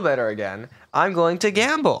myself feel better again. I'm going to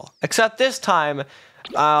gamble. Except this time,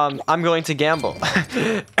 I'm going to gamble.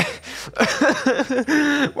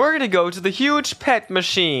 We're going to go to the huge pet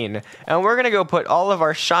machine. And we're going to go put all of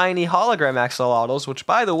our shiny hologram axolotls, which,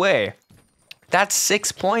 by the way, that's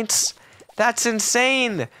 6 points. That's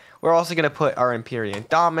insane. We're also going to put our Empyrean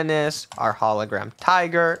Dominus, our hologram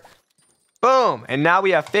tiger. Boom! And now we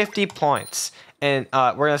have 50 points. And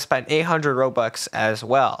we're going to spend 800 Robux as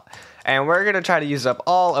well. And we're going to try to use up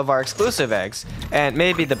all of our exclusive eggs. And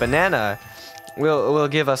maybe the banana will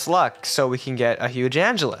give us luck so we can get a huge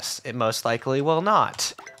Angelus. It most likely will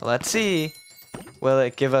not. Let's see. Will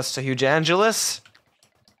it give us a huge Angelus?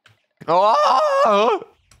 Oh!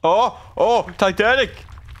 Oh! Titanic!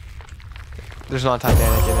 There's not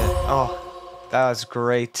Titanic in it. Oh, that was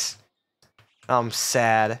great. I'm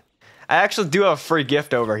sad. I actually do have a free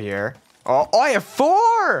gift over here. Oh, I have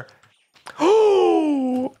 4!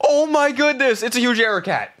 Oh my goodness, it's a huge error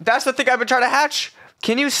cat. That's the thing I've been trying to hatch.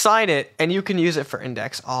 Can you sign it and you can use it for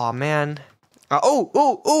index? Oh man.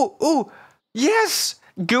 Oh, yes!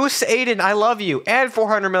 Goose Aiden, I love you. And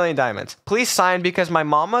 400 million diamonds. Please sign because my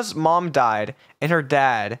mama's mom died and her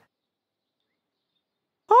dad.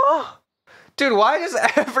 Oh. Dude, why does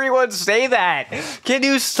everyone say that? Can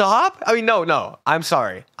you stop? I mean, no. I'm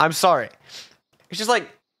sorry. It's just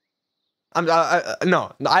like,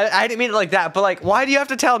 no, I didn't mean it like that, but like, why do you have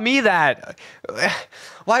to tell me that?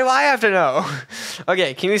 Why do I have to know?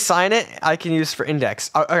 Okay, can you sign it? I can use for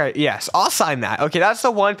index. Okay, yes, I'll sign that. Okay, that's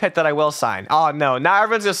the one pet that I will sign. Oh no, now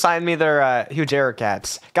everyone's gonna sign me their huge error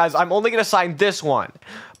cats. Guys, I'm only gonna sign this one.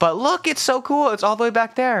 But look, it's so cool. It's all the way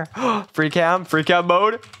back there. Free cam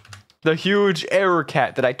mode. The huge error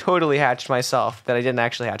cat that I totally hatched myself, that I didn't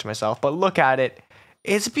actually hatch myself, but look at it.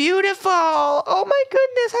 It's beautiful. Oh my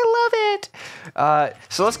goodness, I love it.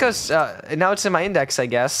 So let's go, now it's in my index, I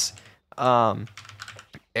guess. Error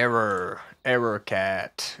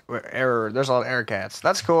cat. There's a lot of error cats.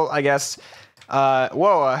 That's cool, I guess.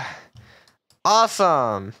 Whoa.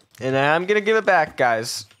 Awesome. And I'm gonna give it back,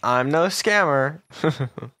 guys. I'm no scammer.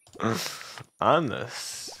 I'm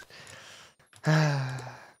this.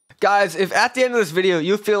 Guys, if at the end of this video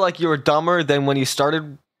you feel like you were dumber than when you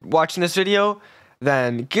started watching this video,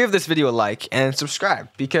 then give this video a like and subscribe,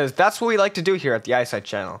 because that's what we like to do here at the isight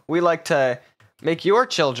channel. We like to make your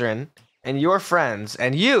children and your friends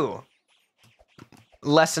and you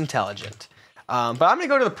less intelligent. But I'm gonna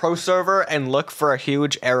go to the pro server and look for a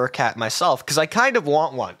huge error cat myself, because I kind of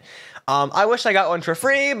want one. I wish I got one for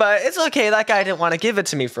free, but it's okay. That guy didn't want to give it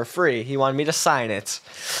to me for free. He wanted me to sign it.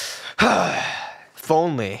 If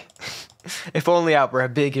only. If only I were a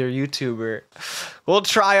bigger YouTuber. We'll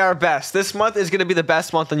try our best. This month is going to be the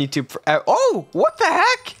best month on YouTube for... Oh, what the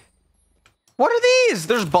heck? What are these?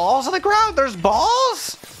 There's balls on the ground. There's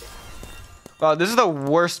balls? Wow, this is the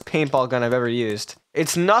worst paintball gun I've ever used.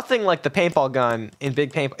 It's nothing like the paintball gun in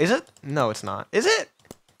Big Paintball. Is it? No, it's not. Is it?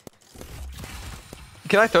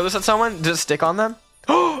 Can I throw this at someone? Does it stick on them?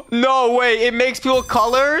 No way, it makes people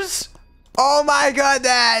colors? Oh my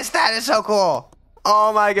goodness, that is so cool.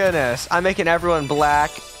 Oh my goodness. I'm making everyone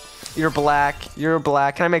black. You're black. You're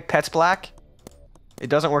black. Can I make pets black? It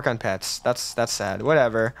doesn't work on pets. That's sad.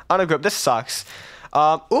 Whatever. Unequip. This sucks.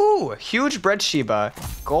 Ooh, huge bread Shiba.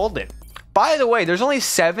 Golden. By the way, there's only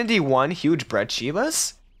 71 huge bread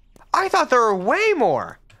Shibas? I thought there were way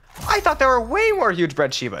more. I thought there were way more huge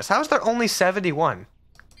bread Shibas. How is there only 71?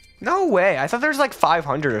 No way. I thought there was like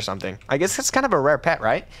 500 or something. I guess it's kind of a rare pet,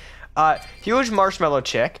 right? Huge marshmallow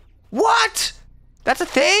chick. What? That's a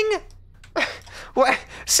thing? What?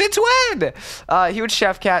 Since when? Huge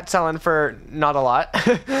chef cat selling for not a lot.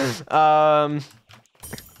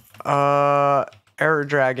 Error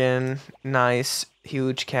dragon. Nice.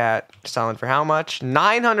 Huge cat selling for how much?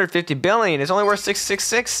 950 billion. It's only worth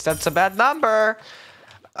 666. That's a bad number.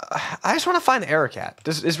 I just want to find the error cat.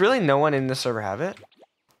 Does really no one in the server have it?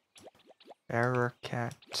 Error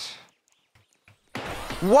cat.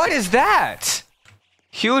 What is that?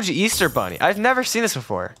 Huge Easter bunny. I've never seen this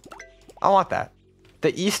before. I want that.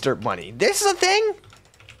 The Easter bunny. This is a thing?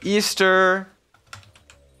 Easter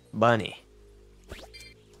bunny.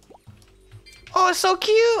 Oh, it's so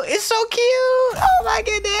cute. It's so cute. Oh my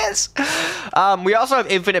goodness. We also have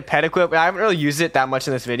infinite pet equip. I haven't really used it that much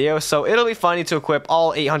in this video, so it'll be funny to equip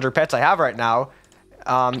all 800 pets I have right now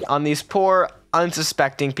on these poor,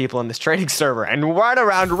 unsuspecting people in this trading server and run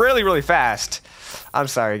around really, really fast. I'm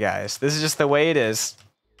sorry, guys. This is just the way it is.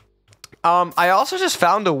 I also just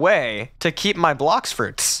found a way to keep my blocks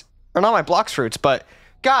fruits. Or not my blocks fruits, but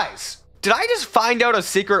guys, did I just find out a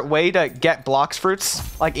secret way to get blocks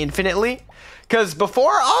fruits, like infinitely? Because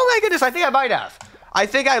before, oh my goodness, I think I might have. I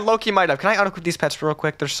think I low-key might have. Can I unequip these pets real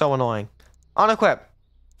quick? They're so annoying. Unequip.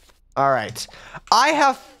 All right. I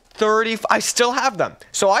have 30, I still have them.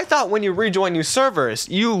 So I thought when you rejoin new servers,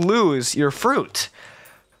 you lose your fruit.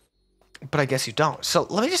 But I guess you don't. So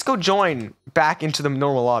let me just go join back into the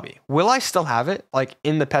normal lobby. Will I still have it, like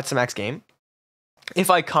in the Pets Max game? If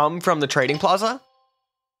I come from the trading plaza?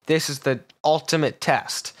 This is the ultimate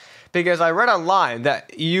test. Because I read online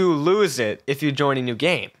that you lose it if you join a new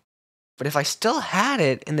game. But if I still had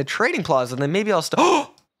it in the trading plaza, then maybe I'll still...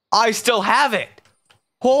 Oh! I still have it!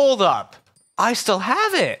 Hold up. I still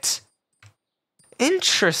have it.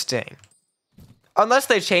 Interesting. Unless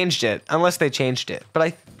they changed it. But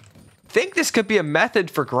I think this could be a method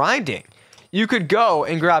for grinding. You could go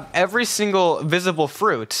and grab every single visible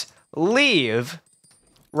fruit, leave,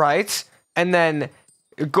 right? And then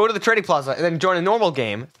go to the trading plaza and then join a normal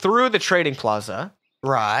game through the trading plaza,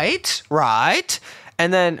 right?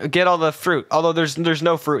 And then get all the fruit. Although there's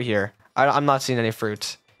no fruit here. I'm not seeing any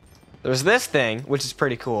fruit. There's this thing, which is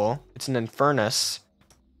pretty cool. It's an Infernus.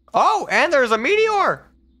 Oh, and there's a meteor!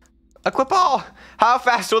 Equip all! How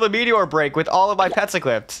fast will the meteor break with all of my pets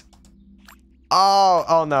equipped?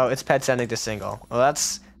 Oh no, it's pet sending to single. Well,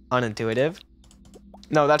 that's unintuitive.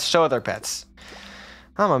 No, that's show other pets.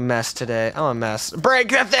 I'm a mess today. I'm a mess. Break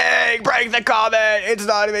the thing! Break the comment! It's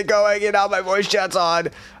not even going, and now my voice chat's on.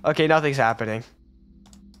 Okay, nothing's happening.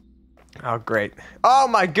 Oh, great. Oh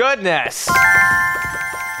my goodness!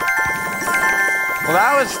 Well,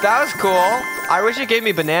 that was cool. I wish it gave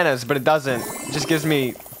me bananas, but it doesn't. It just gives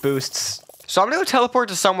me boosts. So I'm gonna go teleport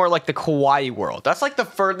to somewhere like the Kawaii world. That's like the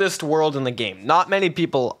furthest world in the game. Not many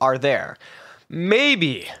people are there.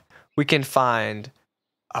 Maybe we can find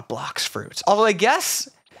a blocks fruit. Although I guess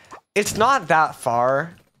it's not that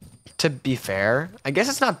far, to be fair. I guess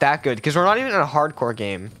it's not that good because we're not even in a hardcore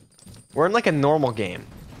game. We're in like a normal game.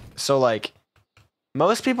 So like,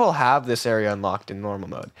 most people have this area unlocked in normal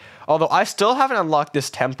mode. Although I still haven't unlocked this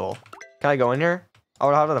temple. Can I go in here? Oh,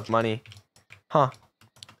 I don't have enough money. Huh.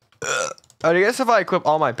 I guess if I equip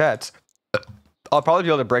all my pets, I'll probably be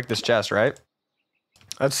able to break this chest, right?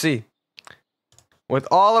 Let's see. With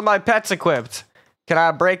all of my pets equipped, can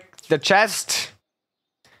I break the chest?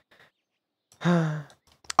 Oh,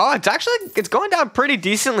 it's going down pretty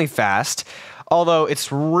decently fast. Although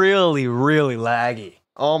it's really, really laggy.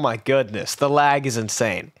 Oh my goodness, the lag is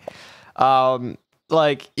insane.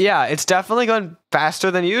 Like, yeah, it's definitely going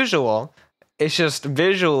faster than usual. It's just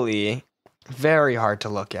visually very hard to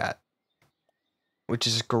look at, which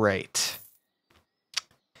is great.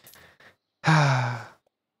 Bro,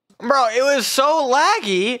 it was so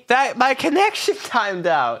laggy that my connection timed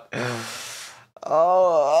out.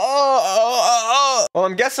 Well,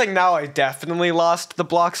 I'm guessing now I definitely lost the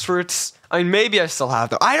blocks fruits. I mean, maybe I still have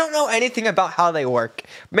them. I don't know anything about how they work.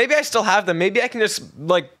 Maybe I still have them. Maybe I can just,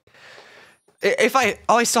 like,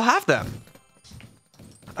 I still have them.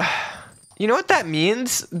 You know what that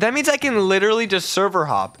means? That means I can literally just server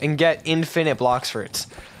hop and get infinite blox fruits.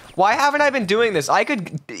 Why haven't I been doing this? I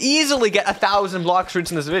could easily get 1,000 blox fruits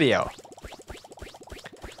in this video.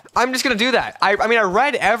 I'm just gonna do that. I mean, I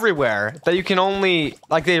read everywhere that you can only,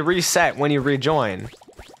 like, they reset when you rejoin.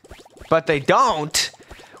 But they don't,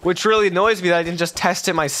 which really annoys me that I didn't just test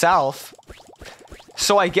it myself.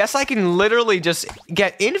 So I guess I can literally just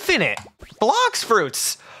get infinite blox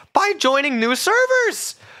fruits by joining new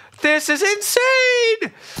servers. This is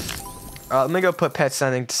insane. Let me go put pet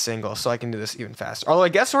sending to single so I can do this even faster. Although I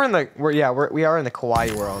guess we are in the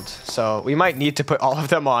kawaii world, so we might need to put all of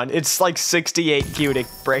them on. It's like 68 Q to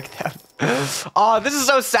break them. Oh, this is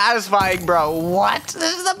so satisfying, bro. What?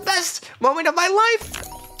 This is the best moment of my life.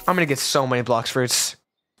 I'm gonna get so many blox fruits.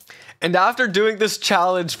 And after doing this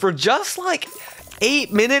challenge for just like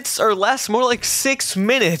 8 minutes or less, more like 6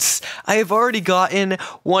 minutes, I have already gotten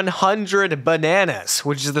 100 bananas,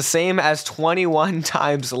 which is the same as 21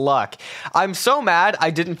 times luck. I'm so mad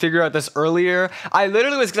I didn't figure out this earlier. I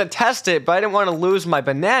literally was gonna test it, but I didn't want to lose my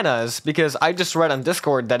bananas because I just read on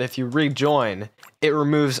Discord that if you rejoin, it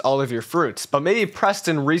removes all of your fruits. But maybe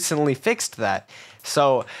Preston recently fixed that.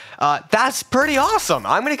 So that's pretty awesome.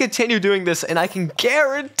 I'm going to continue doing this, and I can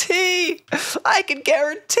guarantee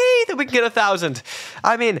that we can get 1,000.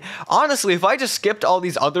 I mean, honestly, if I just skipped all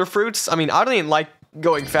these other fruits, I mean, I don't even like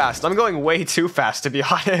going fast. I'm going way too fast, to be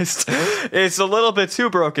honest. It's a little bit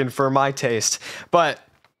too broken for my taste. But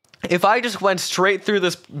if I just went straight through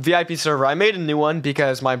this VIP server, I made a new one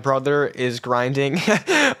because my brother is grinding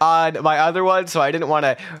on my other one, so I didn't want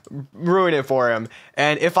to ruin it for him.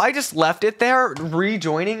 And if I just left it there,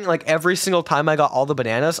 rejoining like every single time I got all the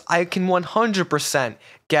bananas, I can 100%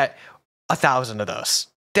 get 1,000 of those.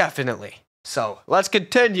 Definitely. So let's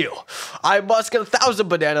continue. I must get 1,000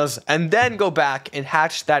 bananas and then go back and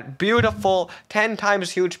hatch that beautiful 10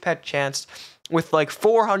 times huge pet chance with like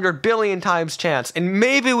 400 billion times chance, and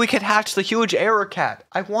maybe we could hatch the huge error cat.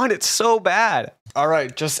 I want it so bad. All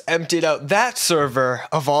right, just emptied out that server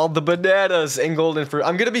of all the bananas and golden fruit.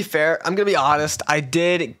 I'm gonna be fair, I'm gonna be honest, I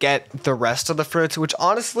did get the rest of the fruits, which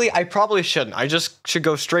honestly, I probably shouldn't. I just should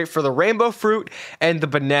go straight for the rainbow fruit and the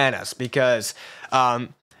bananas because,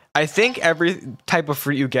 I think every type of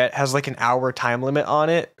fruit you get has like an hour time limit on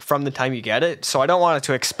it from the time you get it. So I don't want it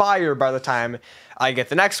to expire by the time I get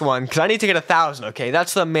the next one because I need to get 1,000, okay?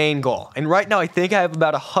 That's the main goal. And right now I think I have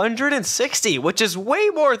about 160, which is way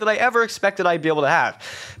more than I ever expected I'd be able to have.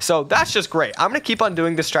 So that's just great. I'm going to keep on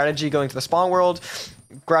doing this strategy, going to the spawn world,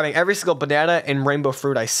 grabbing every single banana and rainbow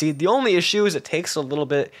fruit I see. The only issue is it takes a little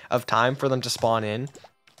bit of time for them to spawn in.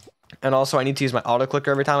 And also I need to use my auto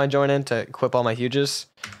clicker every time I join in to equip all my huges.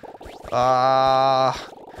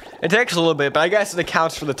 It takes a little bit, but I guess it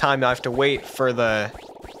accounts for the time I have to wait for the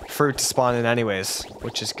fruit to spawn in anyways,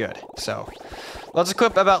 which is good. So let's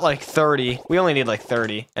equip about like 30. We only need like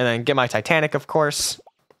 30. And then get my Titanic, of course.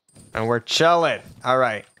 And we're chilling. All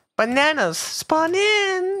right. Bananas, spawn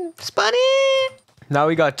in. Spawn in. Now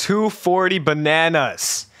we got 240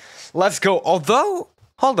 bananas. Let's go. Although,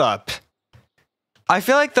 hold up. I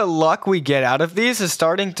feel like the luck we get out of these is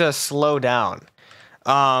starting to slow down.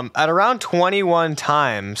 At around 21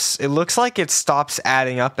 times, it looks like it stops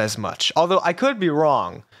adding up as much. Although I could be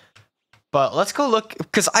wrong. But let's go look,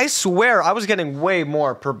 because I swear I was getting way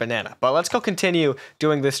more per banana. But let's go continue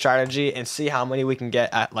doing this strategy and see how many we can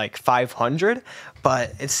get at like 500.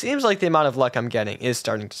 But it seems like the amount of luck I'm getting is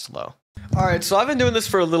starting to slow. Alright, so I've been doing this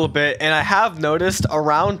for a little bit, and I have noticed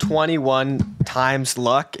around 21 times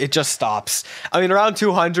luck, it just stops. I mean, around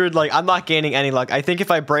 200, like, I'm not gaining any luck. I think if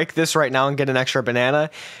I break this right now and get an extra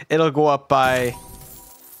banana, it'll go up by...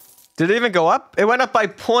 Did it even go up? It went up by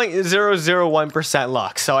 0.001%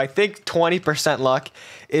 luck. So I think 20% luck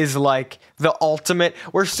is like the ultimate.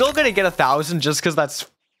 We're still going to get 1,000 just because that's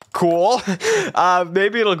cool.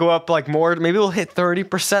 Maybe it'll go up like more. Maybe we'll hit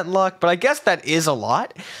 30% luck, but I guess that is a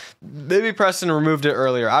lot. Maybe Preston removed it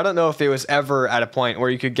earlier. I don't know if it was ever at a point where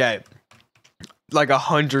you could get like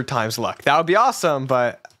 100 times luck. That would be awesome,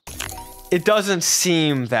 but it doesn't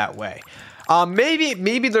seem that way.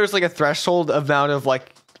 Maybe there's like a threshold amount of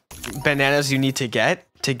like bananas you need to get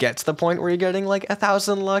to the point where you're getting like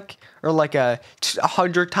 1,000 luck or like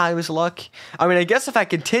 100 times luck. I mean, I guess if I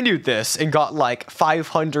continued this and got like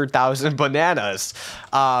 500,000 bananas,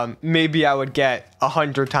 maybe I would get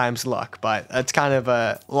 100 times luck, but that's kind of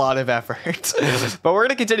a lot of effort. But we're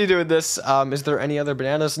gonna continue doing this. Is there any other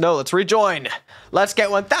bananas? No, let's rejoin. Let's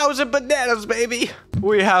get 1,000 bananas, baby.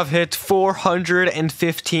 We have hit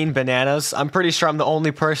 415 bananas. I'm pretty sure I'm the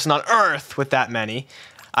only person on Earth with that many.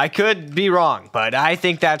 I could be wrong, but I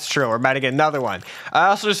think that's true. We're about to get another one. I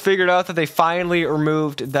also just figured out that they finally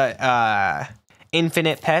removed the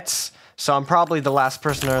infinite pets. So I'm probably the last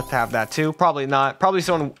person on Earth to have that too. Probably not. Probably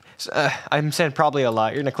someone... I'm saying probably a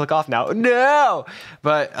lot. You're going to click off now. No!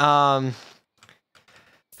 But,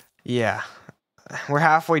 yeah. We're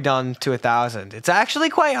halfway done to 1,000. It's actually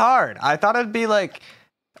quite hard. I thought it'd be like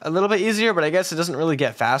a little bit easier, but I guess it doesn't really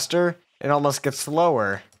get faster. It almost gets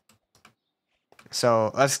slower.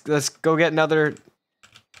 So let's go get another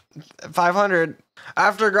 500.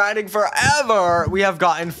 After grinding forever, we have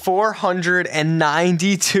gotten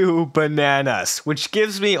 492 bananas, which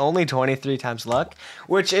gives me only 23 times luck,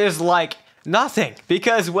 which is like nothing,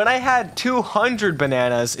 because when I had 200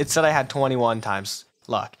 bananas, it said I had 21 times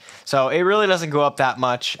luck. So it really doesn't go up that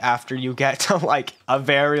much after you get to like a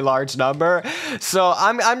very large number. So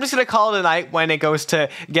I'm just gonna call it a night when it goes to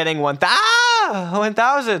getting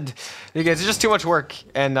 1,000 because it's just too much work,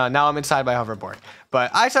 and now I'm inside my hoverboard.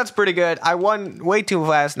 But isight's pretty good. I won way too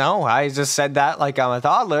fast. No, I just said that like I'm a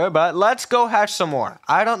toddler, but let's go hatch some more.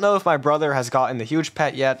 I don't know if my brother has gotten the huge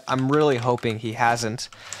pet yet. I'm really hoping he hasn't.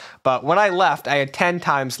 But when I left, I had 10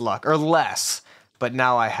 times luck or less, but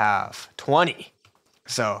now I have 20.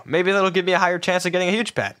 So maybe that'll give me a higher chance of getting a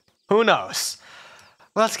huge pet. Who knows?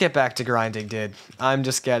 Let's get back to grinding, dude. I'm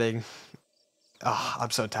just getting... Oh, I'm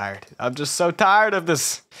so tired. I'm just so tired of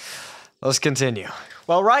this. Let's continue.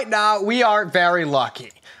 Well, right now, we aren't very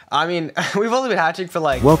lucky. I mean, we've only been hatching for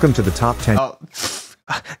like... Welcome to the top 10. Oh,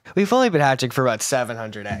 we've only been hatching for about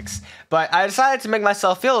 700 eggs. But I decided to make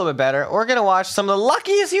myself feel a little bit better. We're going to watch some of the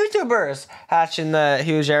luckiest YouTubers hatching the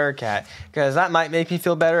huge error cat. Because that might make me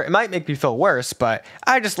feel better. It might make me feel worse, but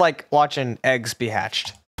I just like watching eggs be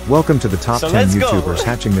hatched. Welcome to the top 10 YouTubers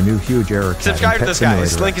hatching the new huge error cat. Subscribe to this guy.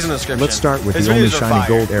 His link is in the description. Let's start with the only shiny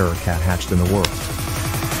gold error cat hatched in the world.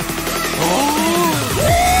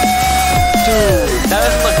 Dude, that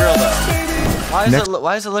doesn't look real though.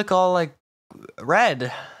 Why does it look all like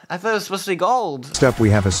red? I thought it was supposed to be gold. Next up we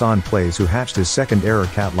have Hassan Plays, who hatched his second error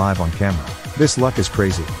cat live on camera. This luck is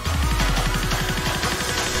crazy.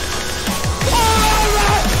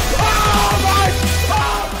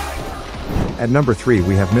 At number 3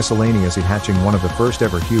 we have Miscellaneous hatching one of the first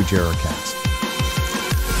ever huge error cats.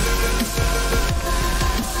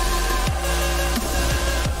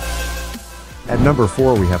 At number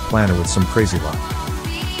 4 we have Planner with some crazy luck.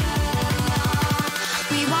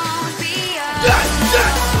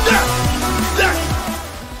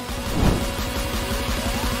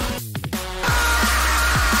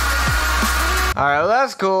 Alright, well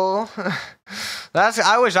that's cool.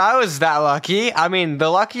 I wish I was that lucky. I mean, the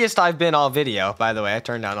luckiest I've been all video, by the way. I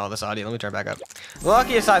turned down all this audio. Let me turn it back up. The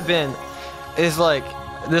luckiest I've been is like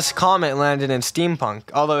this comet landed in Steampunk.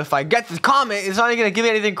 Although if I get the comet, it's not even gonna give me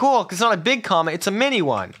anything cool because it's not a big comet, it's a mini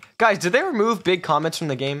one. Guys, did they remove big comets from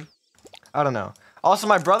the game? I don't know. Also,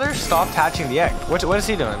 my brother stopped hatching the egg. What is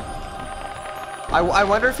he doing? I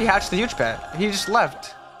wonder if he hatched the huge pet. He just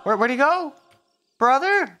left. Where'd he go?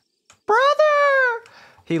 Brother?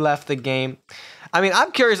 He left the game. I mean,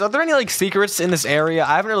 I'm curious, are there any like secrets in this area?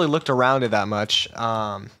 I haven't really looked around it that much.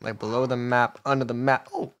 Like below the map, under the map.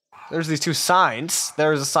 Oh, there's these two signs.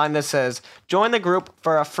 There's a sign that says, join the group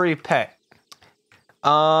for a free pet.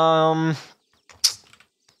 Is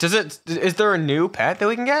there a new pet that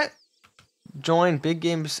we can get? Join Big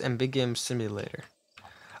Games and Big Games Simulator.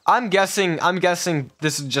 I'm guessing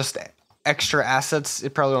this is just extra assets.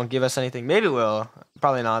 It probably won't give us anything. Maybe it will.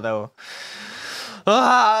 Probably not though.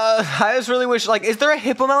 I just really wish, like, is there a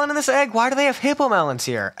hippo melon in this egg? Why do they have hippo melons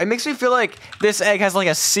here? It makes me feel like this egg has like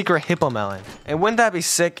a secret hippo melon. And wouldn't that be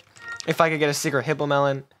sick if I could get a secret hippo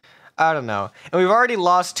melon? I don't know. And we've already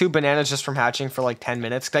lost 2 bananas just from hatching for like 10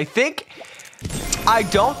 minutes. I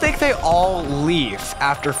don't think they all leave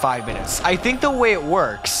after 5 minutes. I think the way it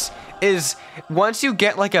works is once you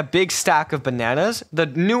get like a big stack of bananas, the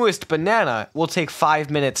newest banana will take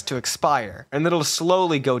 5 minutes to expire and it'll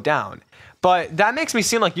slowly go down. But that makes me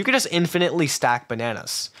seem like you could just infinitely stack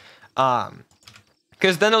bananas.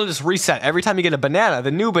 Because then it'll just reset. Every time you get a banana, the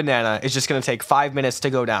new banana is just going to take 5 minutes to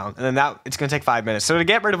go down. And then it's going to take 5 minutes. So to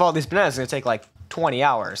get rid of all these bananas, it's going to take like 20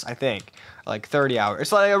 hours, I think. Like 30 hours.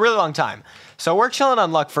 It's like a really long time. So we're chilling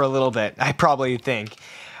on luck for a little bit, I probably think.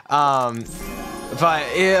 But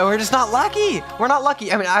yeah, we're just not lucky. We're not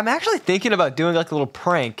lucky. I mean, I'm actually thinking about doing like a little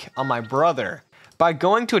prank on my brother by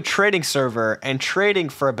going to a trading server and trading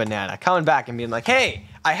for a banana, coming back and being like, hey,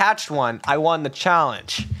 I hatched one, I won the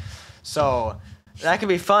challenge. So that could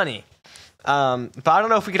be funny. But I don't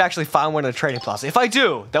know if we could actually find one in a trading plaza. If I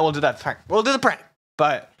do, then we'll do that prank. We'll do the prank.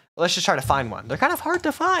 But let's just try to find one. They're kind of hard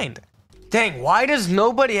to find. Dang, why does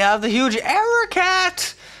nobody have the huge error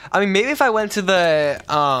cat? I mean, maybe if I went to the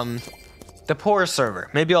poor server,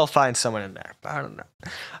 maybe I'll find someone in there. But I don't know.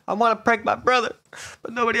 I want to prank my brother,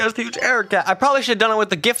 but nobody has the huge error cat. I probably should have done it with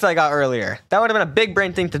the gift I got earlier. That would have been a big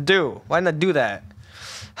brain thing to do. Why didn't I do that?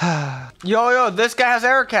 Yo, this guy has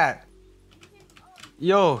error cat.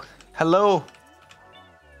 Yo, hello.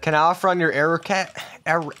 Can I offer on your error cat?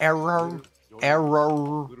 Error.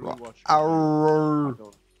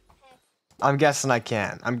 I'm guessing I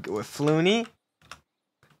can. I'm with Flooney.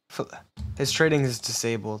 His trading is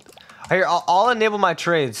disabled. Here, I'll enable my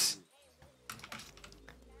trades.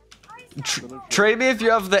 Trade me if you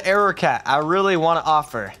have the error cat. I really want to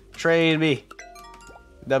offer. Trade me.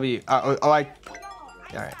 W. Alright.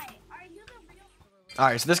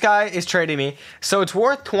 Alright, so this guy is trading me. So it's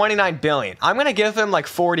worth 29 billion. I'm gonna give him like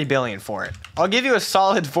 40 billion for it. I'll give you a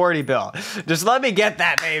solid 40 bill. Just let me get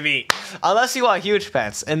that, baby. Unless you want huge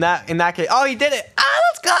pets. In that case. Oh, he did it.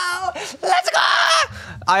 Let's go. Let's go.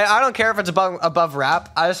 I don't care if it's above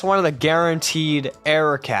wrap. I just wanted a guaranteed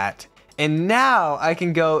error cat. And now I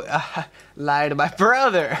can go lie to my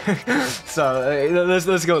brother. So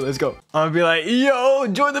let's go. I'm gonna be like, yo,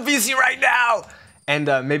 join the VC right now. And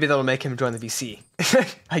maybe that'll make him join the VC.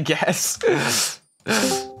 I guess.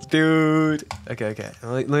 Dude. Okay.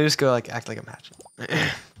 Let me just go act like a match.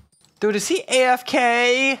 Dude, is he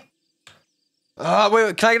AFK?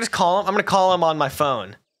 Wait, can I just call him? I'm gonna call him on my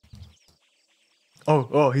phone.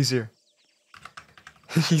 Oh, he's here.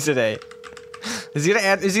 He's at 8. Is he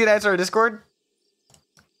gonna answer our Discord?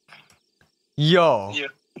 Yo. Yeah.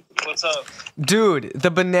 What's up? Dude,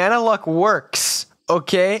 the banana luck works.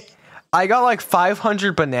 Okay? I got like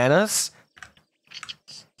 500 bananas.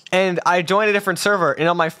 And I joined a different server. And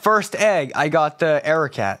on my first egg, I got the error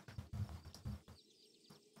cat.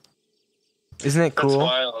 Isn't it cool?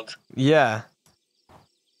 That's wild. Yeah.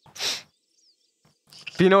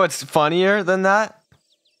 Do you know what's funnier than that?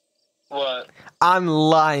 What? I'm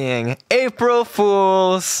lying. April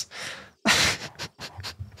Fools.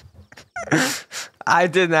 I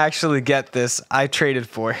didn't actually get this. I traded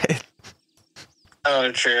for it.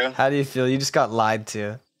 Oh, true. How do you feel? You just got lied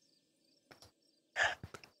to.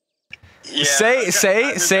 Yeah.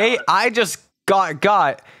 Say, I just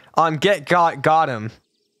got on got him.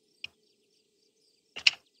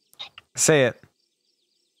 Say it.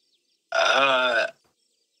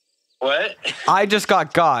 What? I just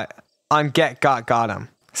got on got him.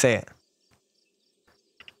 Say it.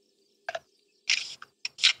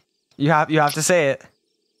 You have to say it.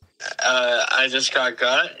 I just got,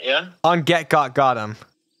 yeah? On got him.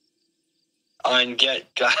 On got.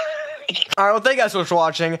 Alright, well, thank you guys so much for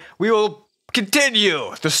watching. We will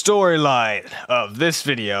continue the storyline of this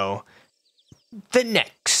video the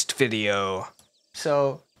next video.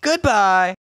 So, goodbye.